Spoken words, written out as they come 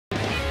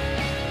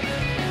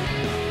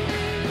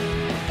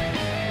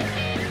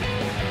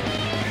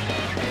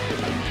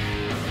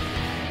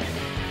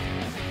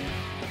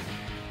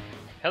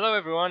Hello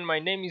everyone, my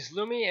name is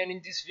Lumi and in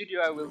this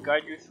video I will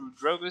guide you through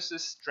Drogoz'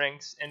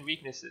 strengths and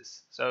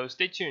weaknesses, so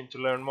stay tuned to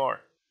learn more.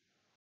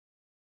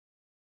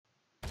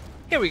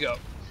 Here we go.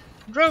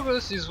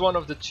 Drogoz is one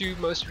of the two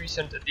most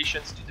recent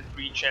additions to the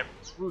free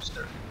champions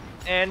roster,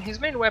 and his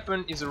main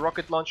weapon is a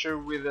rocket launcher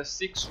with a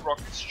 6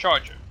 rockets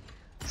charger.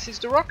 Since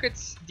the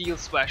rockets deal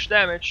splash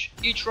damage,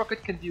 each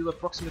rocket can deal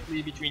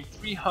approximately between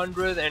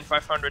 300 and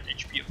 500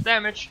 HP of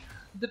damage,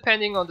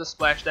 depending on the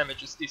splash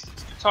damage's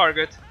distance to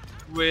target,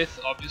 with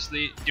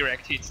obviously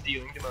direct hits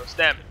dealing the most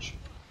damage.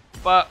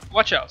 But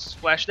watch out,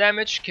 splash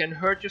damage can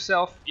hurt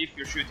yourself if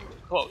you're shooting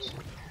too close.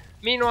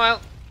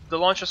 Meanwhile, the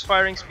launcher's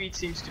firing speed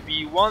seems to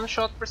be 1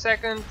 shot per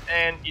second,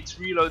 and its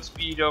reload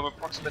speed of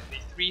approximately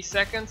 3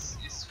 seconds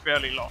is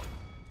fairly long.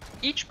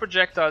 Each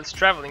projectile's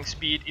traveling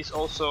speed is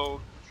also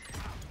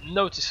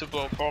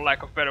noticeable, for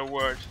lack of a better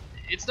word.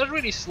 It's not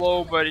really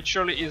slow, but it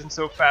surely isn't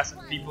so fast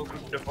that people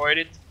couldn't avoid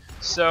it,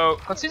 so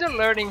consider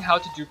learning how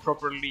to do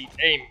proper lead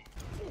aiming.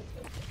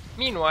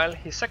 Meanwhile,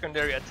 his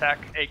secondary attack,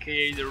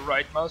 aka the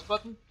right mouse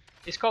button,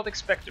 is called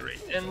Expectorate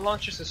and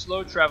launches a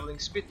slow traveling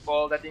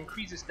spitball that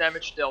increases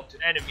damage dealt to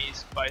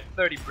enemies by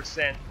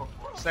 30% for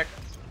 4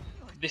 seconds.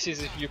 This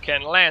is if you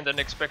can land an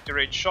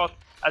Expectorate shot,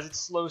 as its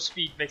slow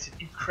speed makes it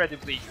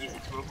incredibly easy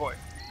to avoid.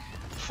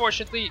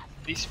 Fortunately,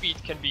 this speed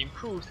can be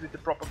improved with the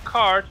proper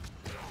card,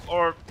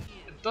 or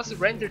does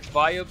rendered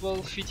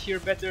viable fit here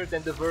better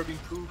than the verb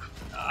improve?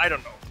 I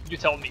don't know, you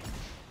tell me.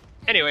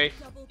 Anyway,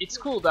 its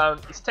cooldown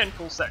is 10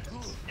 full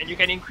seconds, and you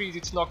can increase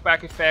its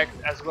knockback effect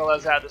as well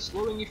as add a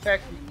slowing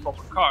effect with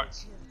proper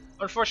cards.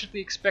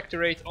 Unfortunately,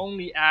 Expectorate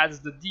only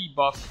adds the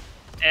debuff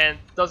and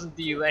doesn't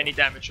deal any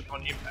damage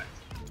upon impact.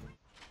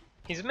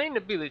 His main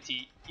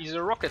ability is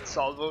a rocket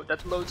salvo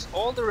that loads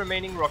all the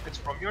remaining rockets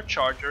from your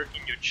charger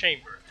in your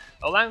chamber,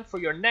 allowing for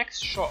your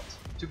next shot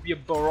to be a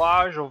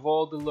barrage of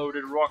all the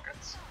loaded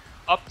rockets,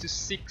 up to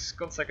 6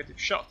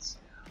 consecutive shots.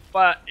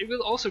 But it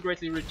will also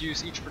greatly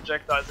reduce each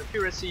projectile's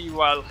accuracy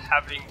while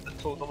having a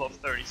total of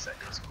 30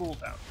 seconds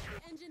cooldown.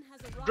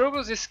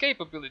 Drogoz' escape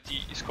ability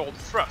is called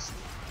Thrust,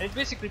 and it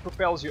basically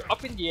propels you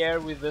up in the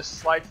air with a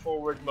slide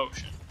forward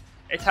motion.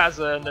 It has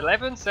an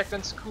 11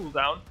 seconds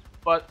cooldown,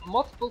 but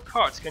multiple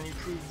cards can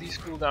improve this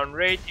cooldown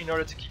rate in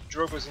order to keep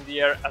Drogoz in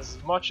the air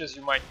as much as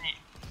you might need.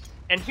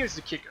 And here's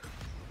the kicker.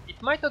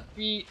 It might not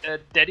be a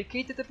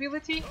dedicated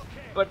ability,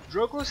 but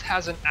Drogoz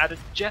has an added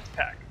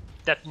jetpack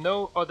that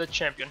no other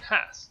champion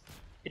has.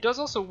 It does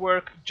also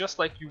work just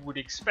like you would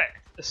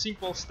expect. A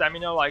simple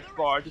stamina-like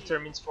bar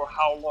determines for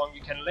how long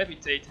you can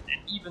levitate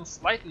and even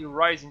slightly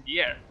rise in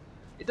the air.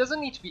 It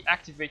doesn't need to be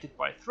activated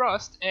by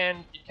thrust,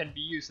 and it can be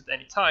used at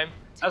any time,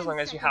 as long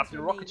as you have the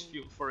rocket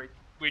fuel for it,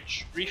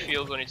 which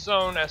refills on its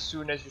own as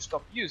soon as you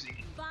stop using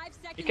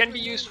it. It can be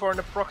used for an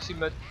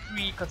approximate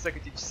 3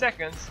 consecutive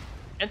seconds,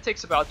 and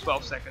takes about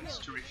 12 seconds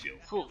to refill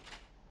fully.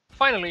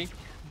 Finally,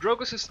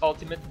 Drogoz'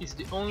 ultimate is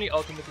the only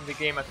ultimate in the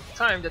game at the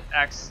time that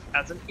acts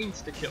as an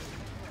insta-kill.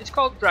 It's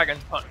called Dragon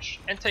Punch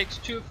and takes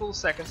 2 full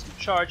seconds to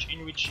charge,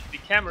 in which the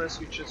camera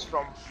switches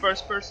from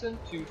first person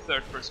to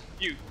third person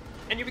view,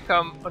 and you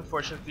become,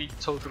 unfortunately,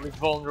 totally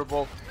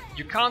vulnerable.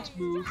 You can't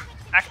move,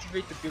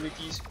 activate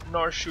abilities,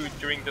 nor shoot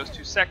during those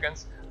 2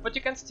 seconds, but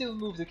you can still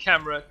move the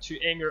camera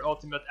to aim your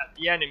ultimate at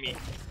the enemy.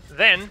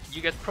 Then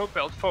you get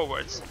propelled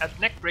forwards at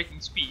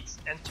neck-breaking speeds,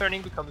 and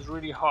turning becomes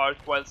really hard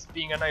whilst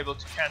being unable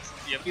to cancel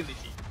the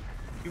ability.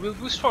 You will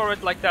boost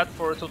forward like that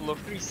for a total of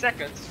 3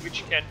 seconds,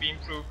 which can be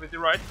improved with the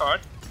right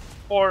card,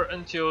 or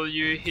until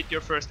you hit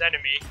your first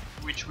enemy,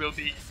 which will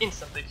be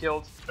instantly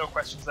killed, no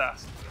questions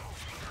asked.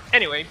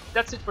 Anyway,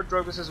 that's it for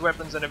Drogoz'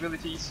 weapons and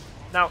abilities.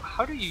 Now,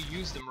 how do you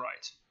use them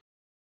right?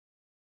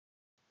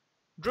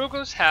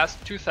 Drogoz has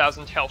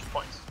 2000 health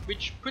points,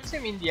 which puts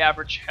him in the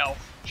average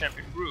health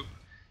champion group.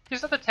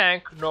 He's not a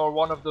tank nor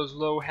one of those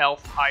low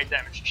health, high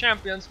damage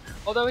champions,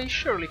 although he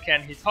surely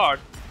can hit hard.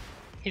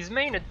 His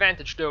main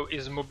advantage though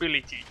is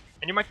mobility,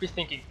 and you might be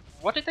thinking,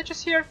 what did I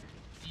just hear?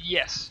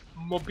 Yes,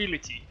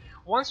 mobility.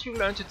 Once you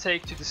learn to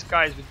take to the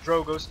skies with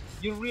Drogoz,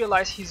 you'll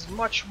realize he's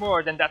much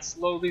more than that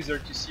slow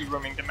lizard you see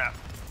roaming the map.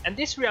 And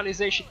this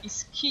realization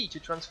is key to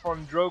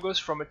transform Drogoz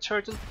from a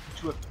turtle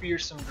into a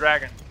fearsome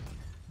dragon.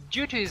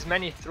 Due to his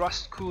many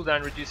thrust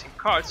cooldown reducing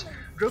cards,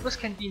 Drogoz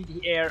can be in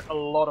the air a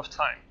lot of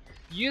time.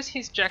 Use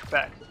his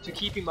jetpack to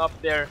keep him up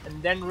there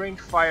and then rain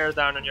fire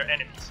down on your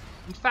enemies.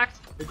 In fact,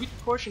 a good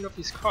portion of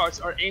his cards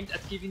are aimed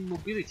at giving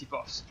mobility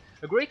buffs.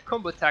 A great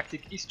combo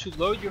tactic is to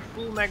load your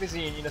full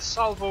magazine in a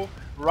salvo,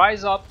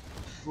 rise up,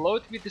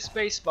 float with the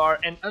spacebar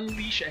and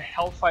unleash a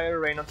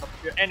hellfire rain on top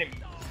of your enemy.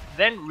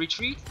 Then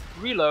retreat,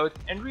 reload,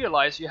 and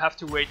realize you have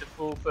to wait a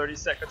full 30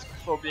 seconds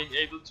before being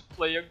able to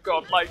play a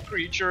godlike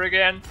creature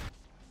again.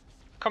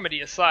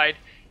 Comedy aside,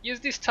 use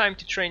this time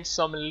to train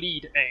some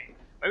lead aim,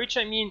 by which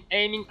I mean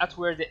aiming at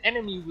where the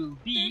enemy will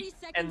be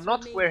and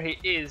not where he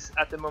is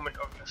at the moment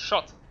of your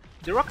shot.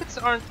 The rockets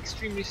aren't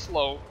extremely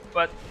slow,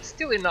 but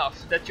still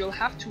enough that you'll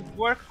have to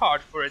work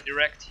hard for a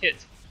direct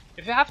hit.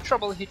 If you have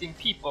trouble hitting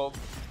people,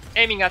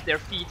 aiming at their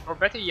feet, or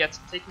better yet,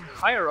 taking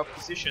higher up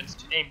positions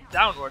to aim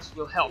downwards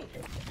will help.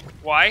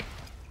 Why?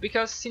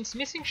 because since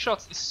missing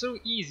shots is so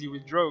easy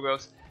with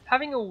Drogoz,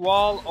 having a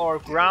wall or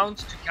ground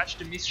to catch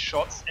the missed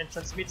shots and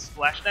transmit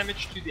splash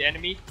damage to the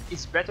enemy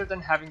is better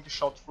than having the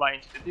shot fly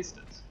into the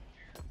distance.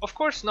 Of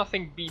course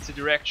nothing beats a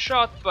direct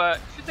shot, but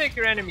if you take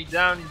your enemy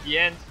down in the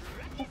end,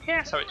 who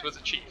cares how it was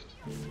achieved?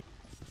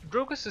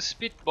 Drogoz's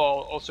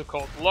Spitball, also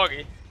called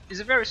Loggy, is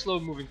a very slow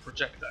moving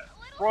projectile,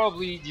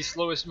 probably the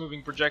slowest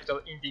moving projectile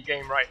in the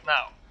game right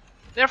now.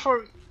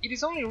 Therefore, it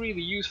is only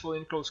really useful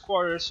in close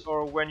quarters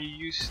or when you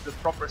use the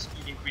proper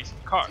speed increasing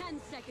card.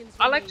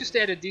 I like to stay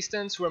at a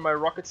distance where my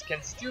rockets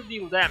can still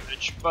deal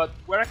damage, but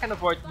where I can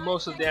avoid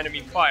most of the enemy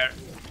fire.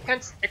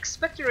 Hence,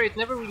 Expectorate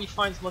never really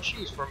finds much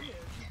use for me.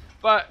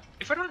 But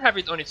if I don't have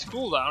it on its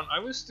cooldown, I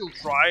will still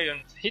try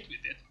and hit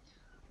with it.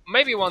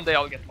 Maybe one day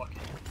I'll get lucky.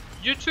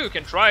 You too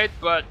can try it,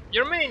 but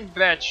your main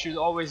bet should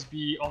always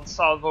be on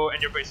salvo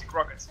and your basic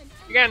rockets.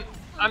 Again,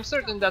 I'm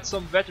certain that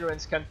some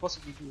veterans can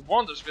possibly do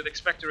wonders with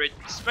Expectorate,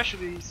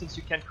 especially since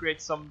you can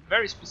create some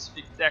very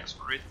specific decks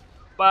for it.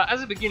 But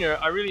as a beginner,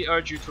 I really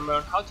urge you to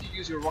learn how to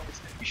use your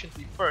rockets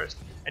efficiently first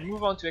and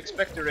move on to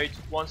Expectorate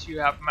once you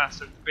have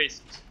mastered the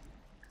basics.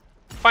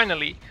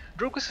 Finally,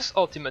 Drogoz's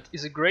ultimate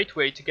is a great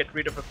way to get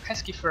rid of a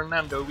pesky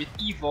Fernando with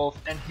Evolve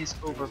and his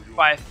over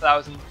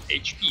 5000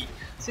 HP,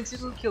 since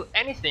it will kill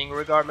anything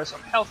regardless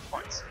of health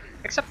points,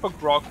 except for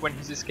Grog when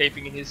he's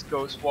escaping in his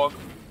Ghost Walk.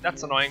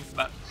 That's annoying,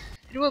 but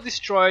it will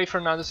destroy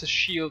Fernando's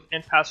shield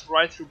and pass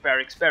right through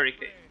Barrick's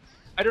barricade.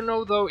 I don't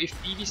know though if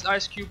Eevee's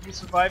Ice Cube will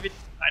survive it,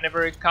 I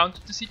never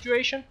encountered the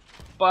situation,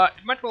 but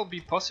it might well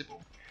be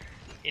possible.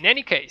 In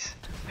any case,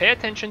 pay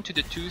attention to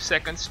the 2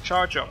 seconds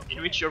charge up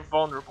in which you're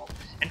vulnerable,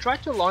 and try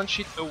to launch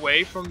it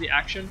away from the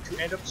action to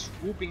end up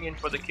swooping in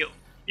for the kill.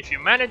 If you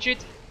manage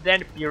it,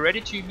 then be ready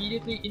to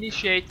immediately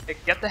initiate a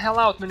get the hell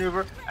out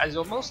maneuver, as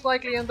you'll most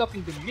likely end up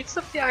in the midst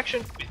of the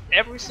action with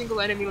every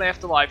single enemy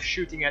left alive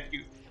shooting at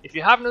you. If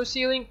you have no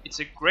ceiling, it's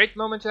a great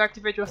moment to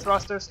activate your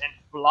thrusters and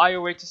fly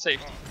away to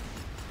safety.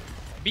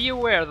 Be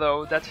aware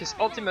though that his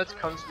ultimate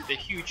comes with a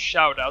huge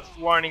shoutout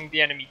warning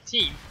the enemy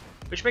team,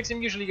 which makes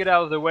him usually get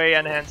out of the way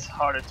and hence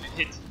harder to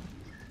hit.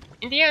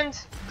 In the end,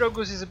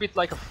 Drogoz is a bit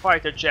like a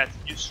fighter jet.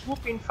 You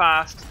swoop in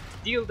fast,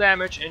 deal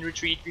damage and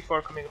retreat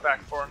before coming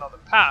back for another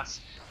pass,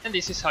 and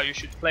this is how you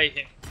should play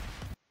him.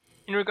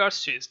 In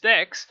regards to his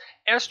decks,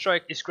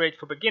 Airstrike is great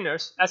for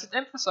beginners as it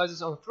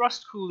emphasizes on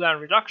thrust cooldown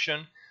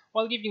reduction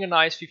while giving a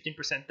nice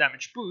 15%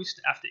 damage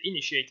boost after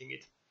initiating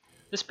it.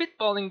 The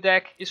Spitballing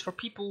deck is for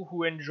people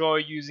who enjoy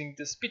using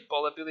the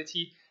Spitball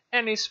ability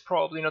and is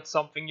probably not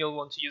something you'll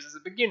want to use as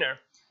a beginner.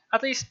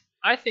 At least,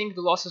 I think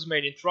the losses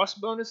made in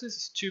thrust bonuses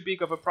is too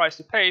big of a price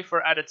to pay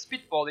for added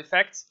Spitball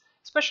effects,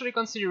 especially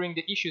considering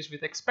the issues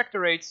with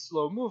Expectorate's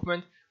slow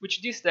movement,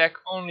 which this deck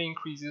only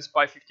increases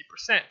by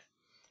 50%.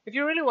 If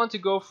you really want to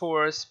go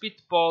for a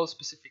Spitball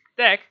specific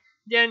deck,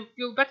 then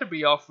you'll better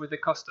be off with a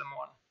custom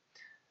one.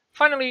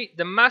 Finally,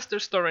 the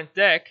Master's Torrent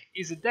deck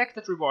is a deck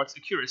that rewards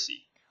accuracy,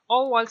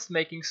 all whilst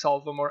making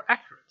salvo more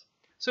accurate.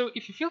 So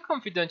if you feel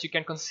confident you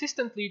can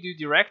consistently do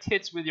direct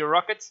hits with your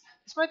rockets,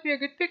 this might be a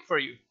good pick for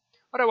you.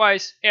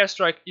 Otherwise,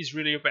 Airstrike is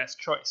really your best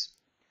choice.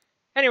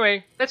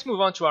 Anyway, let's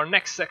move on to our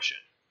next section.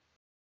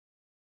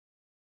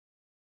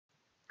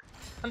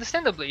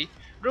 Understandably,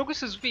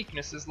 Drogoz's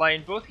weaknesses lie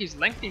in both his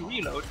lengthy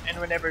reload and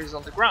whenever he's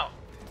on the ground.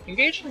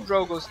 Engaging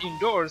Drogoz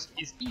indoors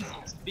is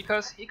easiest,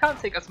 because he can't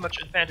take as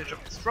much advantage of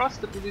his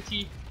thrust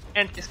ability,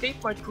 and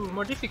escape might prove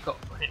more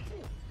difficult for him.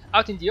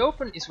 Out in the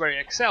open is where he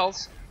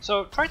excels,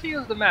 so try to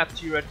use the map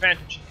to your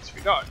advantage in this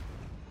regard.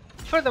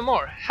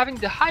 Furthermore, having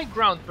the high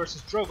ground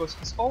versus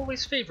Drogoz is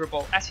always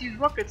favorable, as his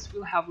rockets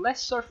will have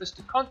less surface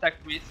to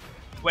contact with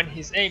when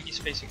his aim is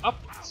facing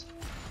upwards.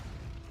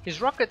 His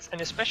rockets,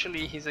 and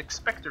especially his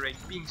Expectorate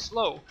being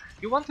slow,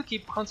 you want to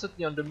keep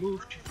constantly on the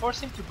move to force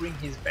him to bring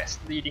his best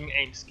leading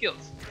aim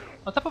skills.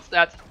 On top of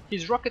that,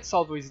 his rocket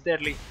salvo is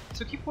deadly,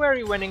 so keep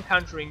wary when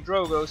encountering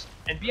Drogoz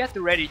and be at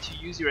the ready to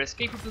use your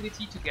escape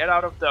ability to get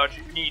out of dodge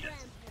if needed.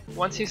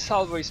 Once his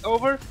salvo is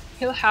over,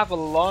 he'll have a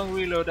long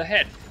reload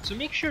ahead, so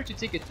make sure to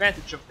take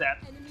advantage of that,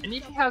 and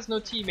if he has no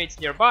teammates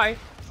nearby,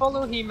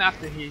 follow him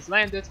after he is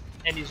landed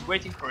and is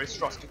waiting for his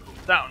thrust to cool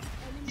down.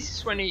 This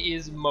is when he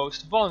is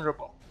most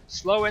vulnerable.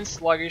 Slow and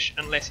sluggish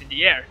unless in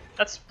the air.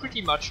 That's pretty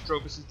much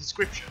Drogoz's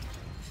description.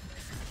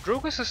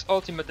 Drogoz's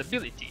ultimate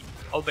ability,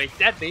 albeit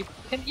deadly,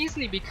 can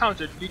easily be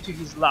countered due to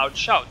his loud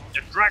shout, the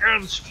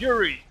Dragon's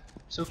Fury!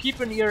 So keep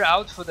an ear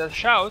out for that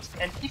shout,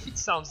 and if it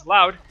sounds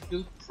loud,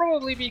 you'll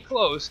probably be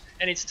close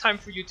and it's time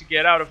for you to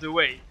get out of the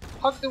way.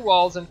 Hug the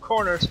walls and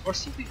corners or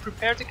simply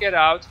prepare to get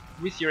out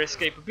with your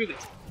escape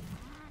ability.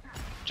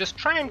 Just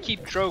try and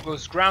keep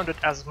Drogoz grounded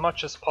as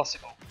much as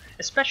possible,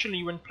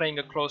 especially when playing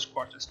a close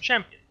quarters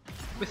champion.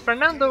 With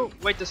Fernando,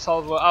 wait the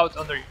salvo out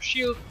under your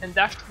shield and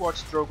dash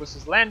towards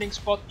Drogoz's landing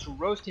spot to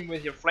roast him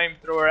with your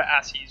flamethrower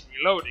as he is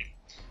reloading.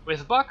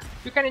 With Buck,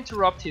 you can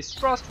interrupt his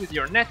thrust with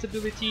your net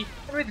ability,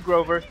 and with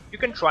Grover, you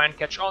can try and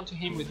catch on to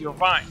him with your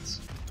vines.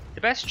 The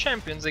best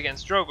champions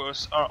against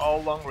Drogoz are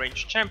all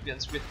long-range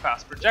champions with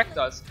fast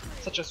projectiles,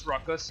 such as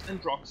Ruckus,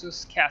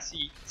 Androxus,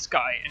 Cassie,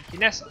 Sky, and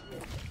Kinessa.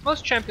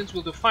 Most champions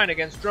will do fine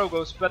against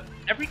Drogoz, but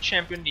every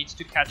champion needs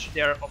to catch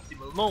their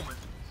optimal moment.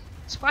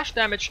 Splash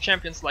damage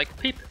champions like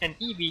Pip and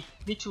Eevee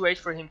need to wait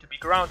for him to be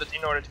grounded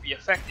in order to be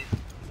effective,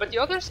 but the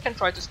others can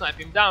try to snipe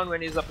him down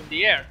when he is up in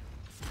the air.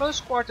 Close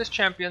quarters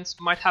champions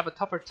might have a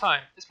tougher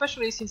time,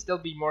 especially since they'll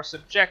be more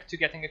subject to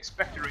getting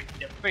expectorate in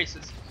their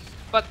faces.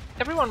 But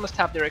everyone must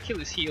have their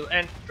Achilles heel,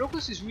 and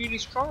Drogoz is really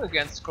strong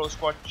against close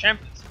quarter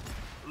champions.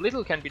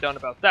 Little can be done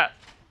about that.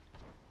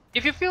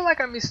 If you feel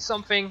like I missed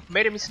something,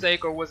 made a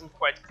mistake, or wasn't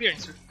quite clear in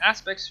certain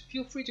aspects,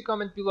 feel free to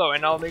comment below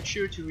and I'll make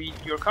sure to read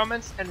your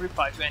comments and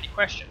reply to any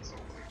questions.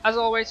 As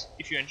always,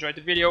 if you enjoyed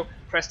the video,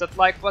 press that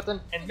like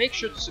button and make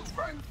sure to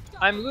subscribe.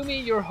 I'm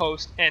Lumi, your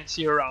host, and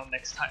see you around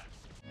next time.